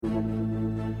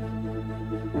Welcome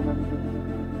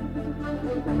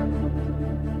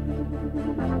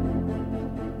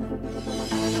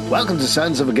to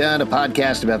Sons of a Gun, a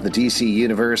podcast about the DC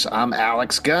Universe. I'm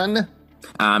Alex Gunn.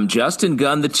 I'm Justin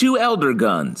Gunn, the two elder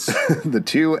Guns. The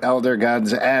two elder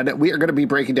Guns, and we are going to be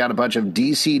breaking down a bunch of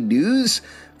DC news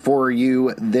for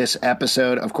you this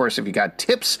episode. Of course, if you got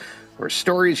tips or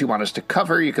stories you want us to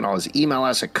cover, you can always email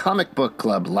us at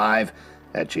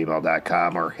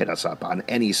comicbookclublive@gmail.com or hit us up on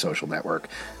any social network.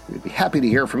 We'd be happy to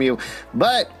hear from you.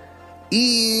 But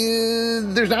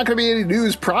there's not going to be any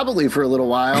news probably for a little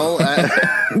while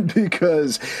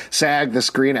because SAG, the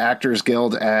Screen Actors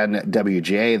Guild, and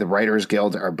WGA, the Writers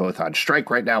Guild, are both on strike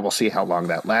right now. We'll see how long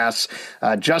that lasts.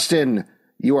 Justin,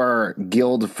 you are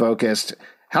guild focused.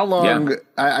 How long? Yeah.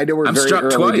 I know we're I'm very struck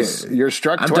early. Twice. You're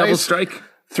struck I'm twice. Double strike.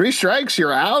 3 strikes,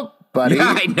 you're out. Buddy.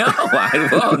 Yeah, I know. I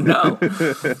won't know.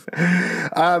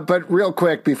 But real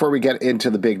quick, before we get into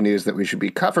the big news that we should be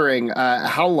covering,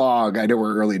 how long, I know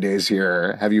we're early days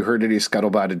here, have you heard any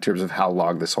scuttlebutt in terms of how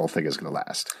long this whole thing is going to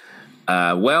last?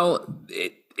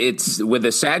 It's with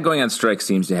the SAG going on strike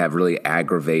seems to have really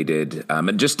aggravated.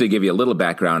 And just to give you a little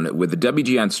background, with the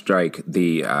WG on strike,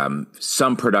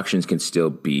 some productions can still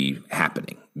be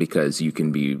happening because you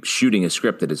can be shooting a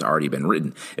script that has already been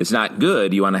written. It's not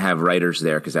good. You want to have writers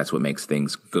there because that's what makes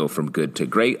things go from good to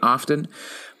great often.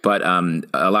 But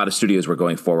a lot of studios were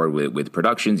going forward with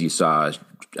productions. You saw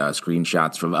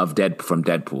screenshots from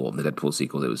Deadpool, the Deadpool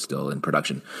sequel that was still in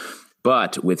production.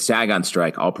 But with SAG on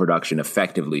strike, all production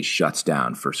effectively shuts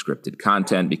down for scripted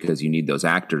content because you need those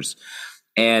actors.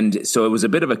 And so it was a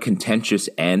bit of a contentious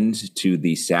end to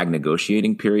the SAG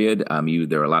negotiating period.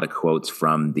 There were a lot of quotes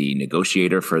from the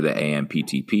negotiator for the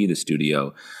AMPTP, the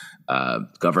studio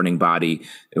governing body.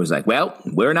 It was like, well,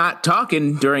 we're not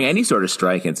talking during any sort of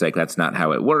strike. And it's like, that's not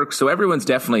how it works. So everyone's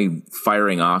definitely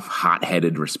firing off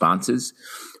hot-headed responses,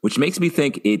 which makes me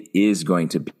think it is going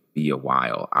to be a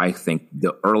while. I think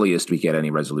the earliest we get any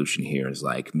resolution here is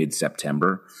like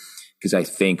mid-September, because I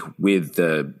think with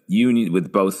the union,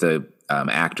 with both the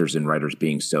actors and writers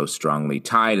being so strongly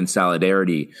tied in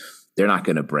solidarity, they're not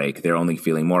going to break. They're only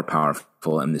feeling more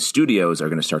powerful, and the studios are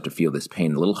going to start to feel this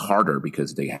pain a little harder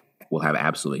because they will have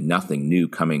absolutely nothing new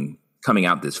coming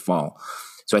out this fall.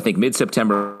 So I think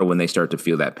mid-September, when they start to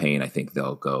feel that pain, I think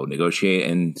they'll go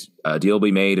negotiate and a deal will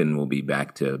be made, and we'll be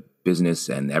back to business,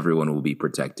 and everyone will be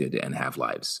protected and have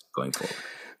lives going forward.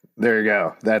 There you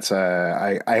go. That's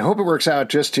I hope it works out.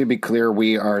 Just to be clear,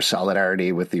 we are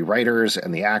solidarity with the writers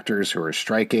and the actors who are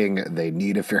striking. They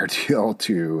need a fair deal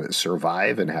to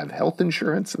survive and have health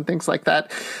insurance and things like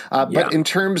that. But in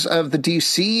terms of the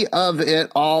DC of it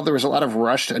all, there was a lot of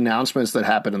rushed announcements that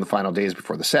happened in the final days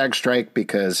before the SAG strike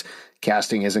because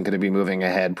casting isn't going to be moving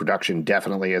ahead. Production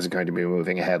definitely isn't going to be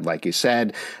moving ahead, like you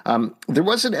said. There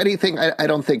wasn't anything, I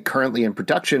don't think, currently in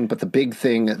production, but the big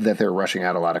thing that they're rushing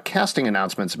out a lot of casting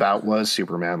announcements about was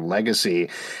Superman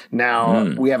Legacy. Now,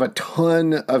 we have a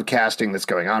ton of casting that's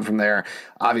going on from there.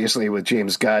 Obviously, with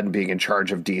James Gunn being in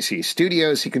charge of DC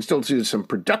Studios, he can still do some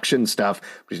production stuff,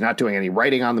 but he's not doing any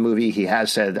writing on the movie. He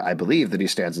has said, I believe, that he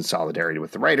stands in solidarity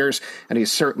with the writers, and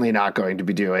he's certainly not going to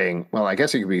be doing, well, I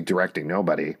guess he could be directing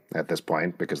nobody at this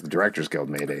point because the Directors Guild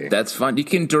made a... That's fun. You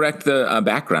can direct the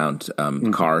background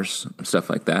cars, stuff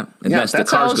like that. Unless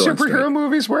that's how superhero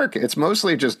movies work. It's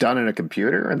mostly just done in a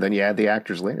computer, and then you add the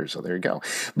actors later, so there you go.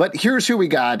 But here's who we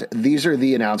got. These are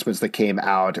the announcements that came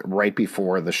out right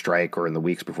before the strike or in the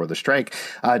weeks before the strike.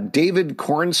 David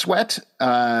Corenswet,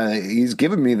 he's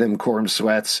given me them corn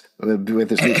sweats with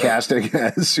his new casting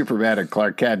as Superman and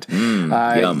Clark Kent.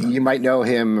 You might know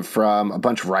him from a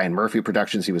bunch of Ryan Murphy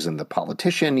productions. He was in The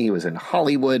Politician. He was in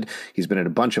Hollywood. He's been in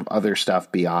a bunch of other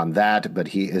stuff beyond that, but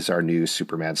he is our new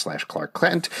Superman / Clark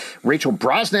Kent. Rachel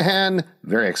Brosnahan,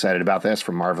 very excited about this,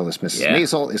 from Marvelous Mrs.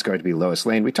 Maisel, is going to be Lois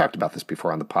Lane. We talked about this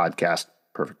before on the podcast.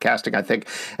 Perfect casting, I think.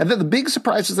 And then the big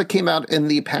surprises that came out in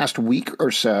the past week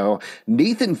or so,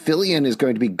 Nathan Fillion is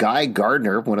going to be Guy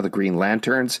Gardner, one of the Green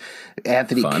Lanterns.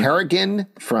 Anthony Carrigan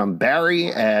from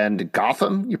Barry and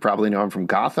Gotham, you probably know him from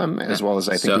Gotham, as well as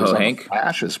I think he was on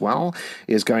Flash as well,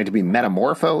 is going to be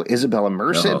Metamorpho. Isabela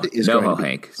Merced is going to be...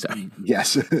 Hank, sorry.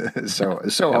 Yes, so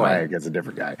Hank is a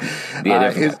different guy.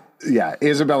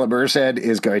 Isabela Merced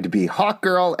is going to be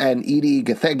Hawkgirl, and Edi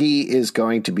Gathegi is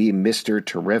going to be Mr.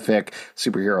 Terrific.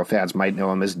 Superhero fans might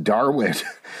know him as Darwin,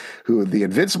 who the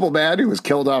Invincible Man, who was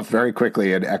killed off very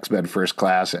quickly in X-Men First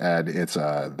Class, and it's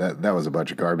that was a bunch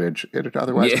of garbage in an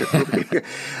otherwise good movie.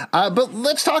 But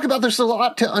let's talk about, there's a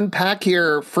lot to unpack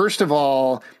here. First of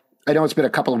all, I know it's been a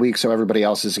couple of weeks, so everybody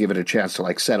else has given it a chance to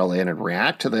like settle in and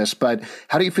react to this. But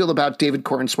how do you feel about David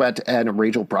Corenswet and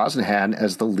Rachel Brosnahan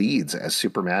as the leads as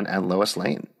Superman and Lois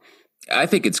Lane? I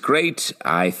think it's great.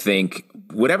 I think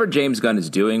whatever James Gunn is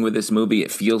doing with this movie,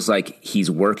 it feels like he's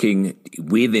working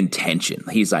with intention.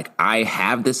 He's like, I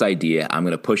have this idea. I'm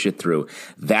going to push it through.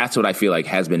 That's what I feel like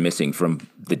has been missing from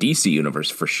the DC universe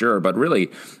for sure. But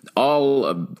really,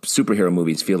 all superhero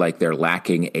movies feel like they're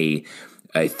lacking a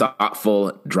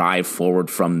thoughtful drive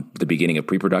forward from the beginning of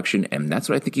pre-production. And that's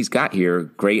what I think he's got here.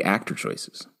 Great actor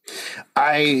choices.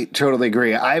 I totally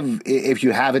agree. If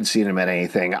you haven't seen him in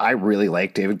anything, I really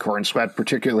like David Corenswet,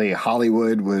 particularly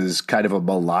Hollywood was kind of a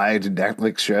maligned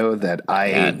Netflix show that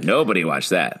nobody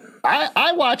watched that.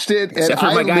 I watched it. Except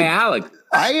for my guy, Alec.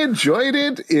 I enjoyed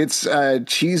it. It's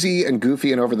cheesy and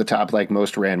goofy and over the top like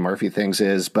most Rand Murphy things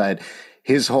is, but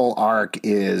his whole arc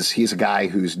is he's a guy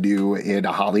who's new in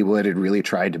Hollywood and really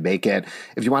tried to make it.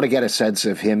 If you want to get a sense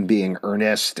of him being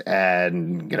earnest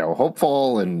and,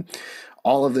 hopeful and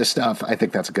all of this stuff, I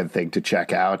think that's a good thing to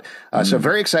check out. So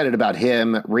very excited about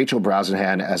him. Rachel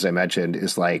Brosnahan, as I mentioned,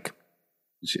 is like,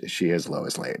 she is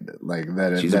Lois Lane. Like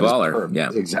that. She's a baller. Yeah,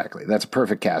 exactly. That's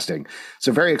perfect casting.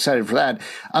 So very excited for that.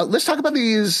 Let's talk about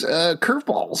these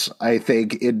curveballs, I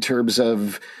think, in terms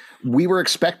of, we were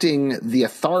expecting the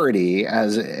Authority,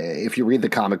 as if you read the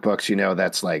comic books,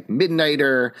 that's like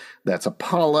Midnighter, that's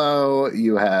Apollo.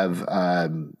 You have,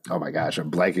 oh my gosh,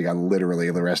 I'm blanking on literally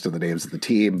the rest of the names of the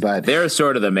team, but they're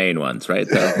sort of the main ones, right?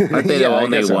 Though aren't they the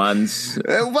only ones?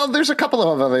 Well, there's a couple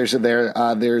of others in there.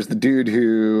 There's the dude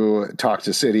who talks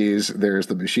to cities. There's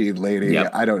the machine lady.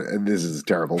 Yep. This is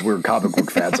terrible. We're comic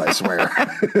book fans, I swear.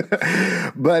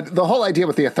 But the whole idea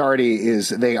with the Authority is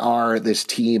they are this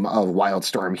team of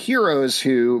Wildstorm heroes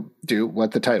who do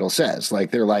what the title says. Like,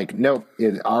 they're like, nope,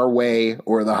 it's our way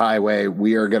or the highway.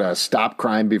 We are going to stop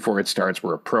crime before it starts.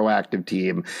 We're a proactive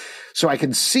team. So I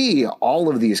can see all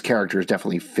of these characters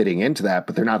definitely fitting into that,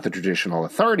 but they're not the traditional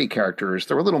Authority characters.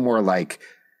 They're a little more like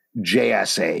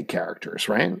JSA characters,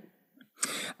 right?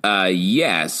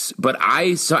 Yes, but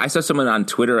I saw someone on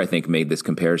Twitter, I think, made this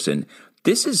comparison.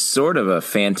 This is sort of a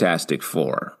Fantastic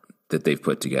Four that they've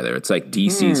put together. It's like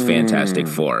DC's Fantastic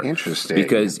Four. Interesting.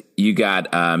 Because you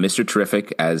got Mr.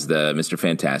 Terrific as the Mr.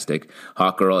 Fantastic,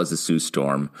 Hawkgirl as the Sue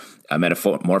Storm,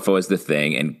 Metamorpho as the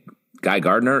Thing, and Guy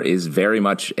Gardner is very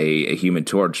much a Human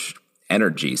Torch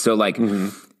energy. So like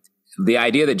the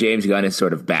idea that James Gunn is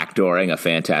sort of backdooring a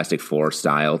Fantastic Four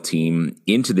style team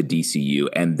into the DCU,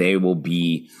 and they will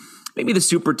be maybe the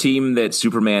super team that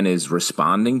Superman is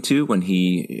responding to when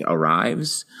he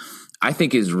arrives, I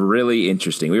think is really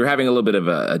interesting. We were having a little bit of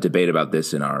a debate about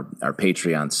this in our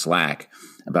Patreon Slack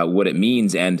about what it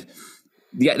means. And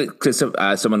because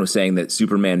someone was saying that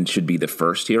Superman should be the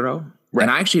first hero. Right.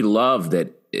 And I actually love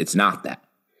that it's not that.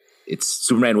 It's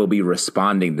Superman will be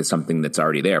responding to something that's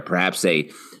already there. Perhaps a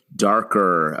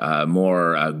darker,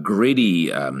 more gritty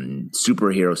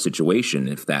superhero situation,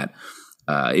 if that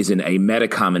isn't a meta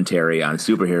commentary on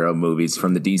superhero movies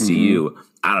from the DCU.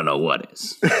 I don't know what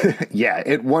is. Yeah,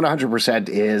 it 100%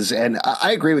 is. And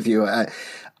I agree with you.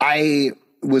 I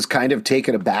was kind of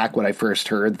taken aback when I first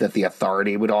heard that the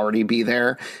Authority would already be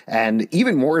there. And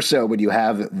even more so when you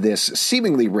have this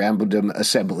seemingly random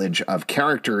assemblage of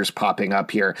characters popping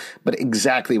up here. But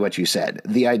exactly what you said.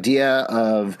 The idea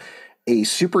of a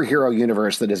superhero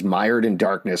universe that is mired in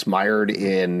darkness, mired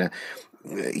in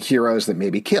heroes that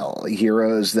maybe kill,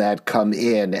 heroes that come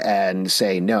in and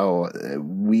say, no,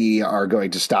 we are going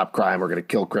to stop crime. We're going to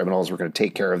kill criminals. We're going to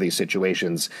take care of these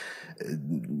situations.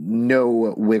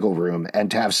 No wiggle room. And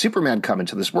to have Superman come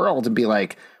into this world and be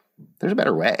like, there's a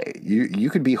better way. You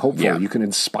could be hopeful. Yeah. You can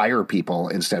inspire people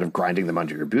instead of grinding them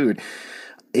under your boot.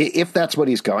 If that's what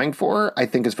he's going for, I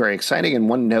think it's very exciting. And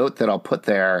one note that I'll put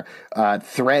there,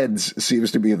 Threads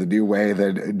seems to be the new way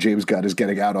that James Gunn is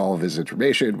getting out all of his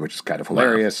information, which is kind of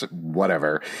hilarious,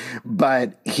 whatever.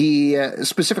 But he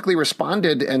specifically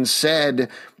responded and said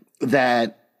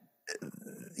that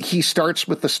he starts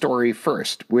with the story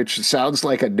first, which sounds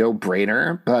like a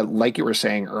no-brainer. But like you were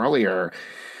saying earlier,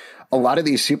 a lot of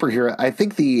these superheroes, I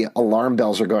think the alarm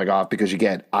bells are going off because you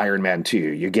get Iron Man 2.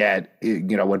 You get,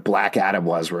 what Black Adam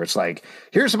was, where it's like,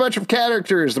 here's a bunch of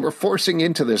characters that we're forcing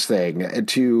into this thing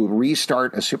to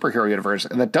restart a superhero universe.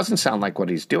 And that doesn't sound like what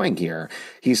he's doing here.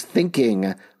 He's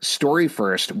thinking story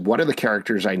first. What are the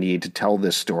characters I need to tell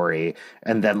this story?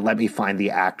 And then let me find the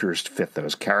actors to fit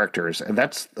those characters. And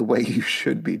that's the way you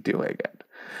should be doing it.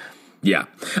 Yeah.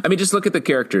 I mean, just look at the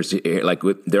characters. Like,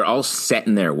 they're all set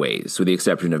in their ways, with the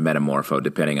exception of Metamorpho,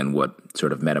 depending on what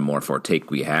sort of Metamorpho take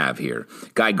we have here.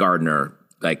 Guy Gardner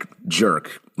like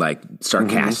jerk, like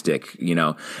sarcastic, you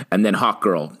know, and then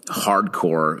Hawkgirl,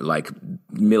 hardcore, like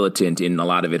militant in a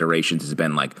lot of iterations, has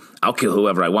been like, I'll kill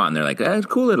whoever I want. And they're like,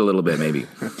 cool it a little bit, maybe.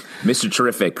 Mr.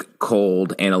 Terrific,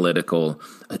 cold, analytical,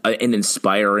 an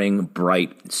inspiring,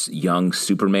 bright, young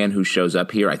Superman who shows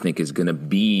up here, I think is going to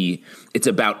be, it's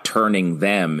about turning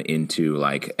them into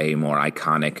like a more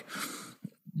iconic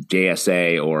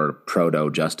JSA or proto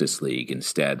Justice League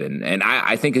instead. And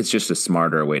I think it's just a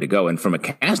smarter way to go. And from a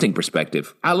casting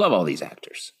perspective, I love all these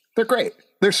actors. They're great.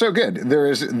 They're so good. There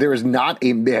is not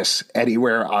a miss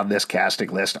anywhere on this casting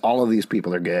list. All of these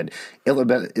people are good.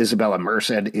 Isabela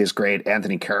Merced is great.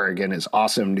 Anthony Carrigan is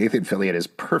awesome. Nathan Fillion is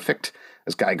perfect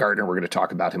as Guy Gardner. We're going to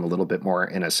talk about him a little bit more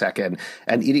in a second.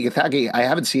 And Edi Gathegi, I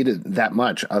haven't seen it that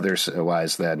much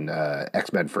otherwise than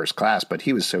X-Men First Class, but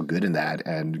he was so good in that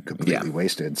and completely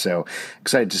wasted. So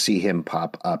excited to see him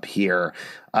pop up here.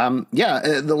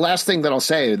 The last thing that I'll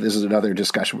say, this is another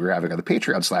discussion we were having on the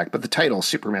Patreon Slack, but the title,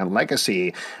 Superman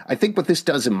Legacy, I think what this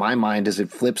does in my mind is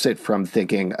it flips it from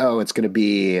thinking, oh, it's going to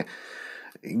be,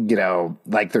 you know,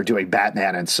 like they're doing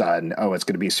Batman and Son, oh, it's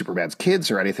going to be Superman's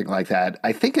kids or anything like that.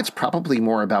 I think it's probably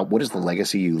more about what is the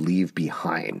legacy you leave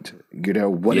behind? You know,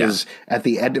 what is, at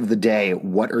the end of the day,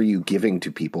 what are you giving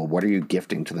to people? What are you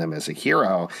gifting to them as a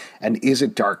hero? And is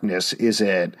it darkness? Is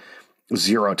it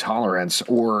zero tolerance?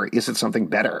 Or is it something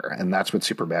better? And that's what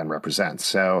Superman represents.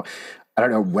 So I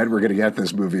don't know when we're going to get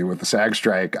this movie with the SAG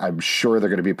strike. I'm sure they're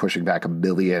going to be pushing back 1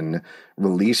 million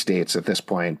release dates at this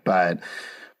point, but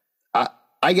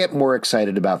I get more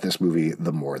excited about this movie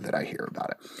the more that I hear about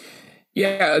it.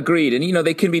 Yeah, agreed. And, you know,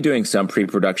 they can be doing some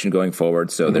pre-production going forward,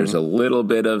 so there's a little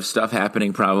bit of stuff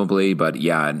happening probably. But,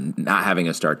 yeah, not having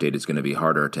a start date is going to be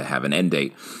harder to have an end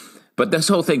date. But this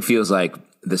whole thing feels like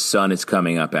the sun is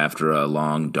coming up after a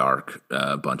long, dark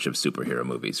bunch of superhero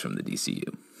movies from the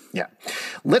DCU. Yeah.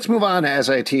 Let's move on, as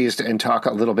I teased, and talk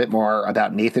a little bit more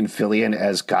about Nathan Fillion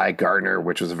as Guy Gardner,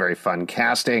 which was a very fun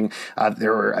casting.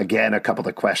 There were, again, a couple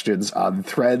of questions on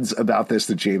threads about this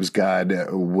that James Gunn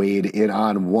weighed in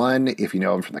on. One, if you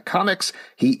know him from the comics,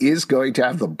 he is going to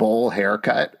have the bowl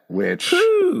haircut, which...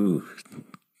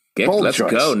 Let's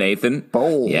choice. Go, Nathan.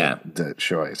 Bold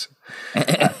choice.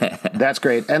 That's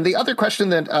great. And the other question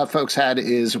that folks had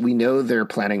is, we know they're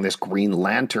planning this Green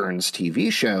Lanterns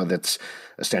TV show that's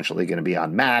essentially going to be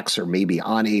on Max or maybe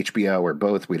on HBO or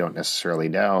both. We don't necessarily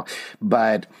know.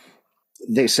 But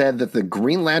they said that the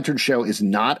Green Lantern show is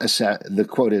not the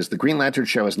quote is, the Green Lantern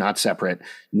show is not separate.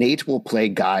 Nate will play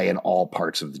Guy in all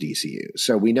parts of the DCU.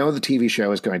 So we know the TV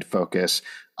show is going to focus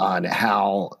on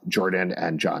Hal, Jordan,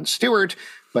 and Jon Stewart.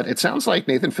 But it sounds like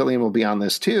Nathan Fillion will be on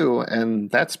this too,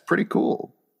 and that's pretty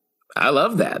cool. I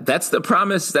love that. That's the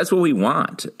promise. That's what we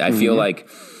want. I feel like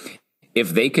if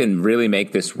they can really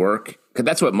make this work, because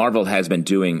that's what Marvel has been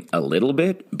doing a little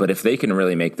bit, but if they can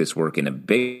really make this work in a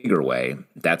bigger way,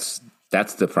 that's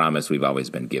the promise we've always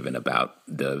been given about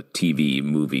the TV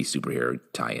movie superhero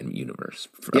tie-in universe.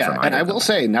 And I will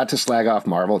say, not to slag off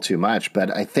Marvel too much,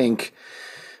 but I think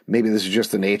maybe this is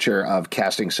just the nature of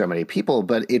casting so many people,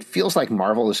 but it feels like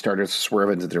Marvel has started to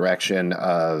swerve into the direction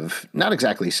of not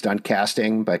exactly stunt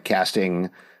casting, but casting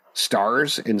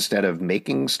stars instead of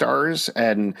making stars.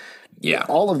 And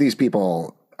all of these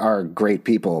people are great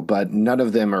people, but none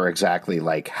of them are exactly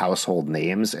like household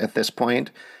names at this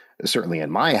point. Certainly in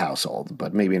my household,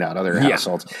 but maybe not other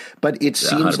households. But it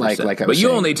seems 100%. like I was But you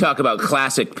saying, only talk about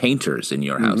classic painters in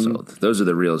your household. Those are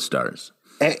the real stars.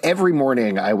 Every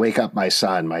morning I wake up my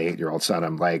son, my 8-year-old son.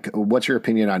 I'm like, what's your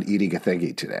opinion on Edi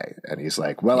Gathegi today? And he's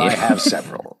like, well, I have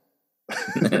several.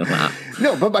 Wow.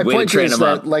 No, but my point is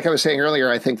that, like I was saying earlier,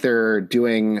 I think they're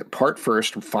doing part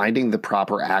first, finding the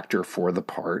proper actor for the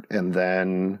part, and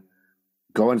then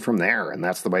going from there. And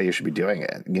that's the way you should be doing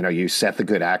it. You know, you set the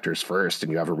good actors first,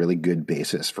 and you have a really good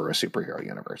basis for a superhero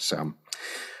universe. So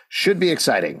should be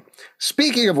exciting.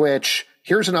 Speaking of which,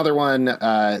 here's another one.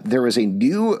 There was a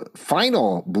new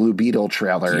final Blue Beetle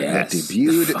trailer that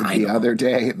debuted the other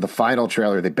day. The final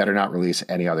trailer. They better not release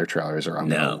any other trailers or I'm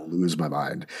going to lose my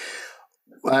mind.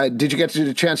 Did you get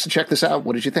a chance to check this out?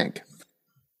 What did you think?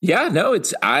 Yeah, no,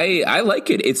 I like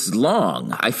it. It's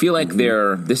long. I feel like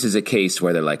this is a case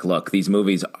where they're like, look, these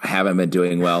movies haven't been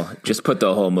doing well. Just put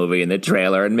the whole movie in the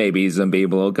trailer and maybe some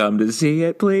people will come to see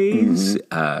it, please.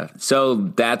 So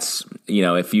that's, you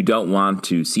know, if you don't want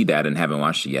to see that and haven't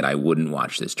watched it yet, I wouldn't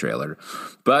watch this trailer.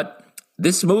 But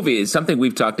this movie is something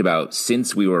we've talked about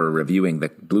since we were reviewing the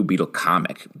Blue Beetle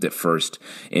comic that first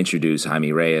introduced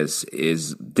Jaime Reyes.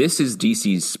 This is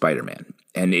DC's Spider-Man.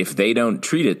 And if they don't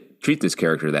treat this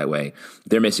character that way,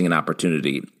 they're missing an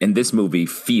opportunity. And this movie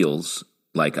feels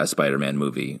like a Spider-Man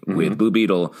movie. With Blue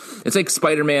Beetle, it's like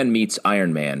Spider-Man meets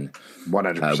Iron Man.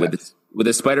 100%. With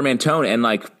a Spider-Man tone, and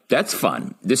like that's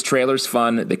fun. This trailer's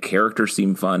fun. The characters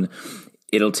seem fun.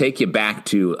 It'll take you back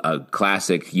to a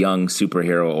classic young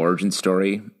superhero origin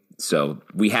story. So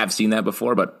we have seen that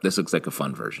before, but this looks like a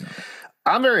fun version of it.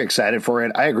 I'm very excited for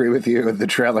it. I agree with you. The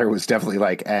trailer was definitely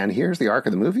like, and here's the arc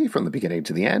of the movie from the beginning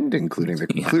to the end, including the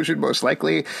conclusion, most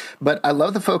likely. But I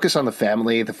love the focus on the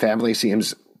family. The family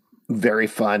seems very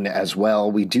fun as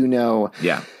well. We do know.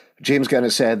 Yeah. James Gunn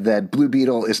has said that Blue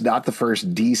Beetle is not the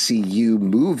first DCU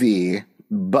movie,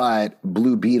 but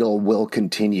Blue Beetle will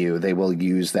continue. They will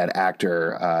use that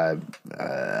actor.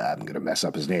 I'm going to mess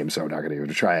up his name, so I'm not going to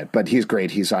even try it. But he's great.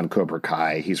 He's on Cobra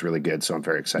Kai. He's really good, so I'm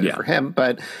very excited for him.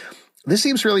 But this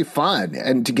seems really fun.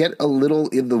 And to get a little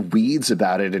in the weeds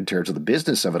about it in terms of the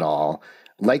business of it all,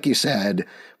 like you said,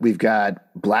 we've got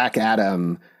Black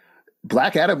Adam.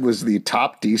 Black Adam was the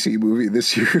top DC movie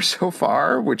this year so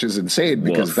far, which is insane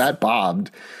because that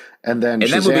bombed. And then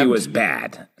that movie was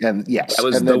bad. And yes, that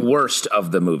was the worst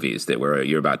of the movies that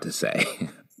you're about to say.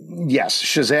 Yes,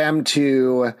 Shazam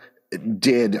 2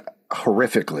 did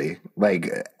horrifically,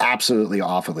 like absolutely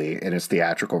awfully in its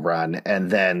theatrical run. And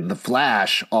then The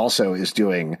Flash also is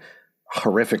doing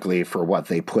horrifically for what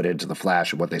they put into The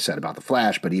Flash and what they said about The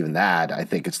Flash. But even that, I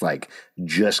think it's like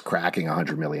just cracking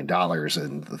 $100 million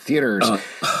in the theaters,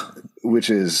 which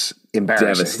is embarrassing.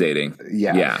 Devastating.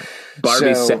 Yeah.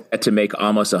 Barbie's set to make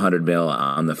almost $100 million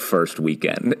on the first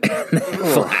weekend.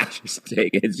 Flash is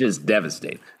taking. It's just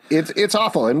devastating. It's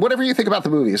awful. And whatever you think about the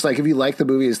movies, like if you like the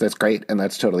movies, that's great and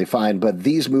that's totally fine. But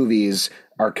these movies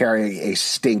are carrying a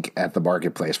stink at the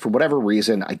marketplace for whatever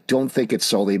reason. I don't think it's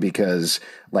solely because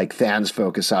like fans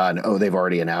focus on, they've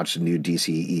already announced a new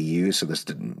DCEU, so this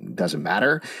doesn't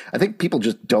matter. I think people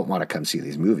just don't want to come see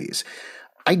these movies.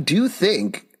 I do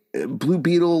think Blue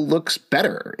Beetle looks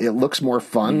better. It looks more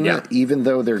fun, even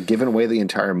though they're giving away the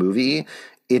entire movie.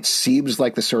 It seems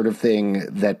like the sort of thing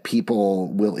that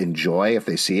people will enjoy if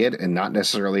they see it and not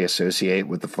necessarily associate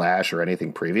with The Flash or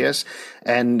anything previous.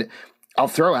 And I'll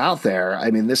throw out there, I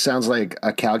mean, this sounds like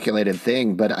a calculated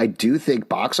thing, but I do think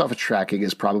box office tracking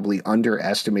is probably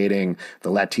underestimating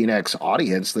the Latinx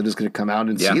audience that is going to come out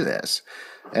and see this.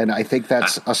 And I think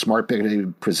that's a smart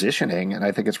big positioning, and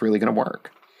I think it's really going to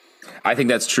work. I think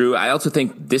that's true. I also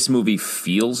think this movie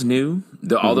feels new.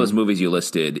 All those movies you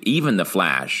listed, even The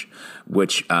Flash,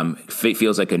 which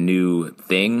feels like a new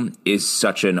thing, is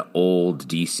such an old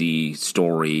DC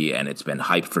story, and it's been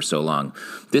hyped for so long.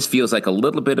 This feels like a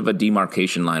little bit of a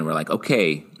demarcation line where, like,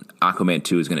 okay, Aquaman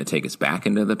 2 is going to take us back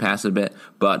into the past a bit,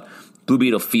 but Blue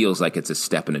Beetle feels like it's a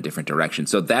step in a different direction.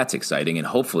 So that's exciting, and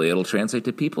hopefully it'll translate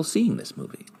to people seeing this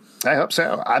movie. I hope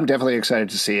so. I'm definitely excited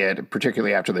to see it,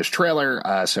 particularly after this trailer.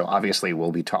 So obviously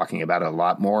we'll be talking about it a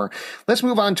lot more. Let's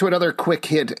move on to another quick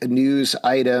hit news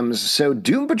items. So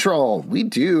Doom Patrol, we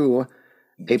do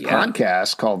a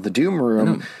podcast called The Doom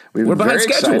Room. We're behind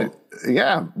schedule.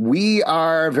 Yeah, we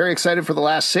are very excited for the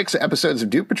last 6 episodes of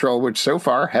Doom Patrol, which so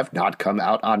far have not come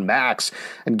out on Max.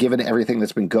 And given everything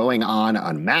that's been going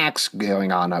on Max,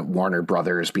 going on at Warner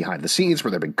Brothers behind the scenes, where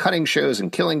they've been cutting shows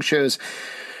and killing shows,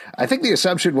 I think the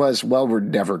assumption was, well, we're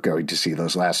never going to see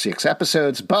those last 6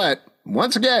 episodes. But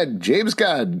once again, James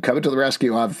Gunn coming to the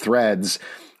rescue on Threads.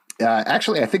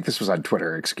 Actually, I think this was on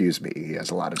Twitter. Excuse me. He has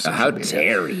a lot of social media. How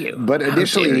dare you? But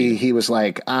initially, he was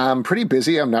like, I'm pretty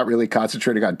busy. I'm not really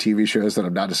concentrating on TV shows that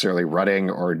I'm not necessarily running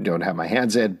or don't have my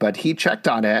hands in. But he checked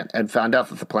on it and found out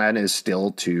that the plan is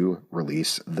still to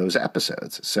release those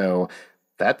episodes. So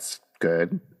that's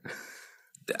good.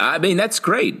 I mean, that's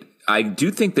great. I do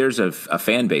think there's a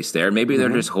fan base there. Maybe they're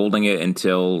just holding it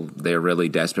until they're really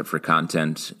desperate for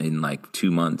content in like 2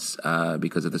 months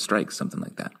because of the strikes, something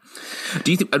like that.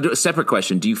 Do you a separate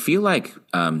question? Do you feel like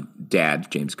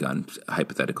Dad, James Gunn,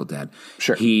 hypothetical dad,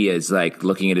 he is like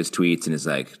looking at his tweets and is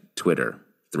like, Twitter,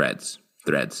 threads,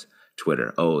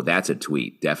 Twitter. Oh, that's a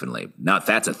tweet. Definitely. Not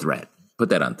that's a thread. Put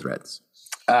that on Threads.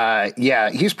 Yeah,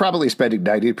 he's probably spending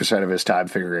 90% of his time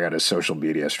figuring out his social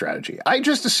media strategy. I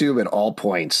just assume at all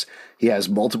points he has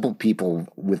multiple people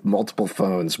with multiple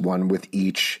phones, one with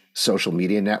each social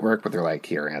media network, but they're like,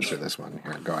 here, answer this one.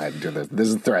 Here, go ahead and do this. This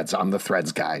is Threads. I'm the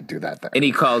Threads guy. Do that thing. And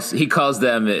he calls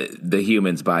them the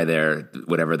humans by their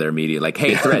whatever their media. Like,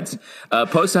 hey, Threads,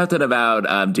 post something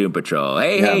about Doom Patrol.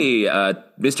 Hey,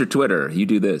 Mr. Twitter, you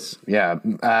do this. Yeah,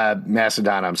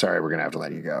 Mastodon, I'm sorry, we're going to have to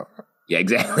let you go. Yeah,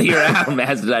 exactly. You're out,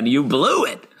 Mastodon. You blew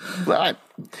it. Well,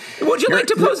 would you like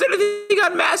to post anything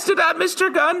on Mastodon,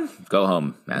 Mr. Gunn? Go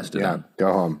home, Mastodon. Yeah,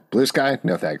 go home. Blue Sky?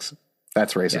 No, thanks.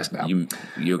 That's racist now.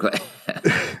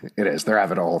 It is. They're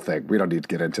having a whole thing. We don't need to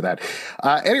get into that.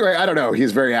 Anyway, I don't know.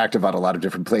 He's very active on a lot of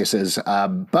different places.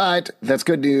 But that's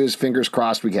good news. Fingers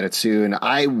crossed we get it soon.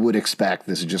 I would expect,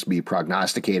 this is just me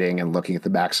prognosticating and looking at the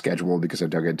back schedule because I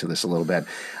dug into this a little bit.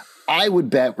 I would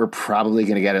bet we're probably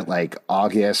going to get it like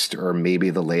August or maybe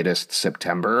the latest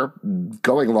September.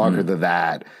 Going longer than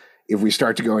that, if we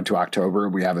start to go into October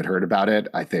and we haven't heard about it,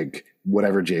 I think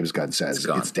whatever James Gunn says,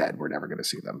 it's dead. We're never going to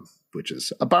see them, which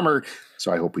is a bummer.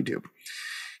 So I hope we do.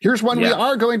 Here's one we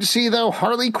are going to see, though.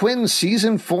 Harley Quinn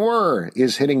Season 4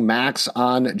 is hitting Max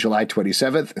on July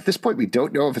 27th. At this point, we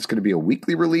don't know if it's going to be a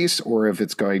weekly release or if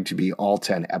it's going to be all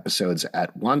 10 episodes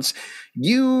at once.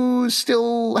 You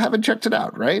still haven't checked it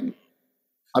out, right?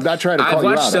 I'm not trying to call you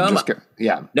out. Some.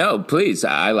 No, please.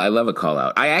 I love a call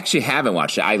out. I actually haven't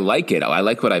watched it. I like it. I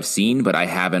like what I've seen, but I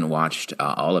haven't watched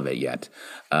all of it yet.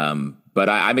 But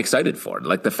I'm excited for it.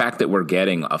 Like the fact that we're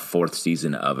getting a 4th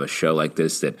season of a show like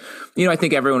this that, I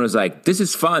think everyone was like, this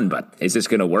is fun, but is this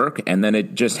going to work? And then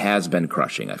it just has been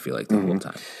crushing, I feel like, the whole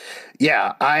time.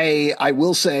 Yeah, I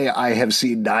will say I have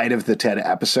seen 9 of the 10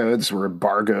 episodes. We're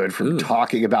embargoed from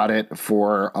talking about it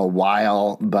for a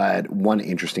while. But one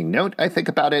interesting note I think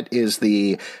about it is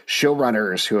the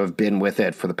showrunners who have been with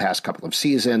it for the past couple of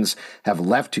seasons have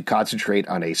left to concentrate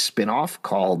on a spinoff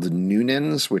called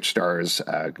Noonans, which stars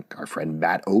our friend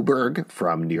Matt Oberg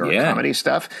from New York Comedy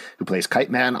Stuff, who plays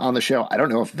Kite Man on the show. I don't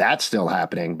know if that's still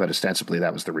happening, but ostensibly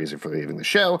that was the reason for leaving the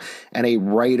show. And a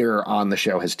writer on the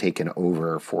show has taken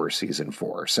over for Season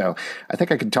 4. So I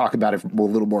think I can talk about it a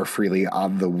little more freely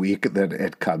on the week that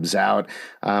it comes out.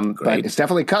 But it's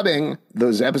definitely coming.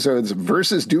 Those episodes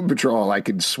versus Doom Patrol, I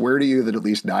can swear to you that at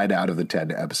least 9 out of the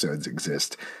 10 episodes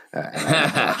exist. And I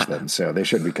haven't watched them, so they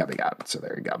should be coming out. So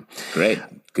there you go. Great.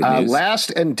 Good news.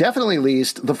 Last and definitely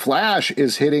least, The Flash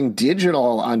is hitting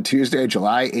digital on Tuesday,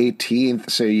 July 18th.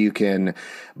 So you can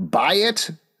buy it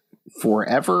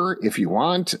forever if you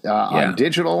want on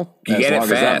digital. You get it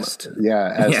fast.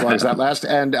 As long as that lasts.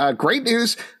 And great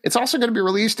news, it's also going to be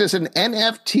released as an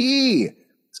NFT.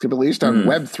 It's going to be released on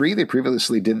Web3. They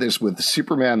previously did this with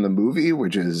Superman the movie,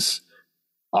 which is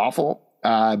awful.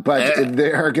 But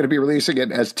they are going to be releasing it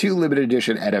as 2 limited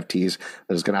edition NFTs.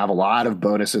 There's going to have a lot of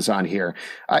bonuses on here.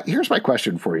 Here's my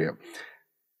question for you.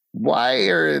 Why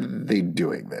are they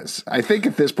doing this? I think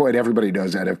at this point, everybody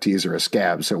knows NFTs are a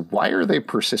scam. So why are they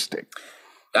persisting?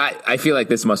 I feel like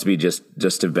this must be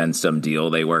just have been some deal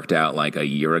they worked out like a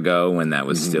year ago when that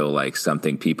was still like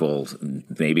something people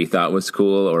maybe thought was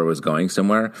cool or was going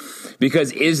somewhere.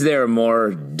 Because is there a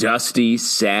more dusty,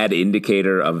 sad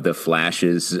indicator of the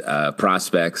Flash's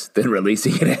prospects than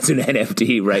releasing it as an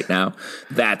NFT right now?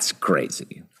 That's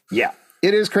crazy. Yeah.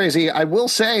 It is crazy. I will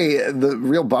say the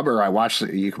real bummer,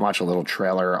 you can watch a little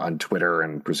trailer on Twitter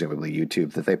and presumably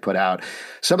YouTube that they put out.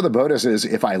 Some of the bonuses,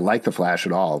 if I like The Flash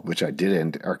at all, which I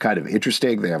didn't, are kind of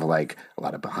interesting. They have like a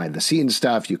lot of behind the scenes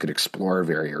stuff. You can explore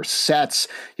various sets.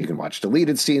 You can watch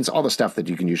deleted scenes, all the stuff that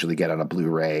you can usually get on a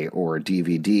Blu-ray or a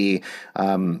DVD.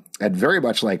 And very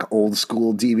much like old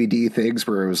school DVD things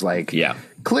where it was like,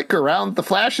 click around the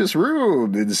Flash's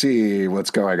room and see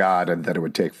what's going on. And then it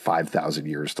would take 5,000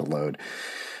 years to load.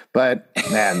 But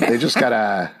man, they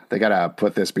gotta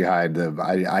put this behind them.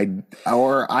 I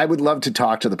would love to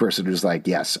talk to the person who's like,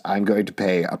 yes, I'm going to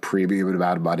pay a premium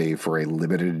amount of money for a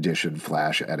limited edition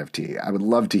Flash NFT. I would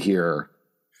love to hear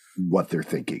what they're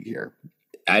thinking here.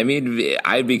 I mean,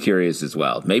 I'd be curious as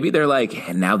well. Maybe they're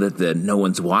like, now that no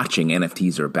one's watching,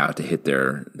 NFTs are about to hit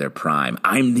their prime.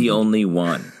 I'm the only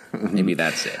one. Maybe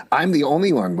that's it. I'm the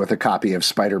only one with a copy of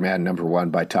Spider-Man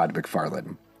 #1 by Todd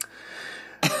McFarlane.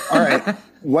 All right.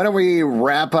 Why don't we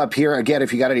wrap up here? Again,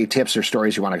 if you got any tips or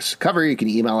stories you want us to cover, you can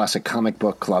email us at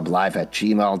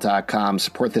comicbookclublive@gmail.com.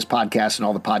 Support this podcast and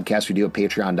all the podcasts we do at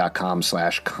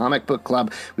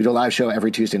patreon.com/comicbookclub. We do a live show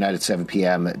every Tuesday night at 7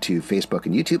 p.m. to Facebook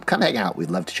and YouTube. Come hang out. We'd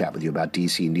love to chat with you about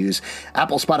DC news.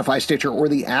 Apple, Spotify, Stitcher, or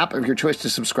the app of your choice to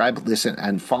subscribe, listen,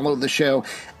 and follow the show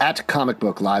at Comic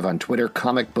Book Live on Twitter,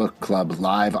 Comic Book Club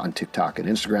Live on TikTok and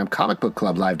Instagram,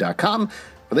 comicbookclublive.com.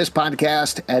 For this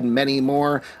podcast and many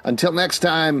more. Until next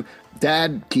time,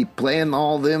 Dad, keep playing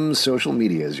all them social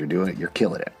medias. You're doing it. You're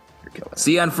killing it.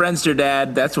 See you on Friendster,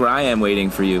 Dad. That's where I am waiting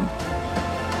for you.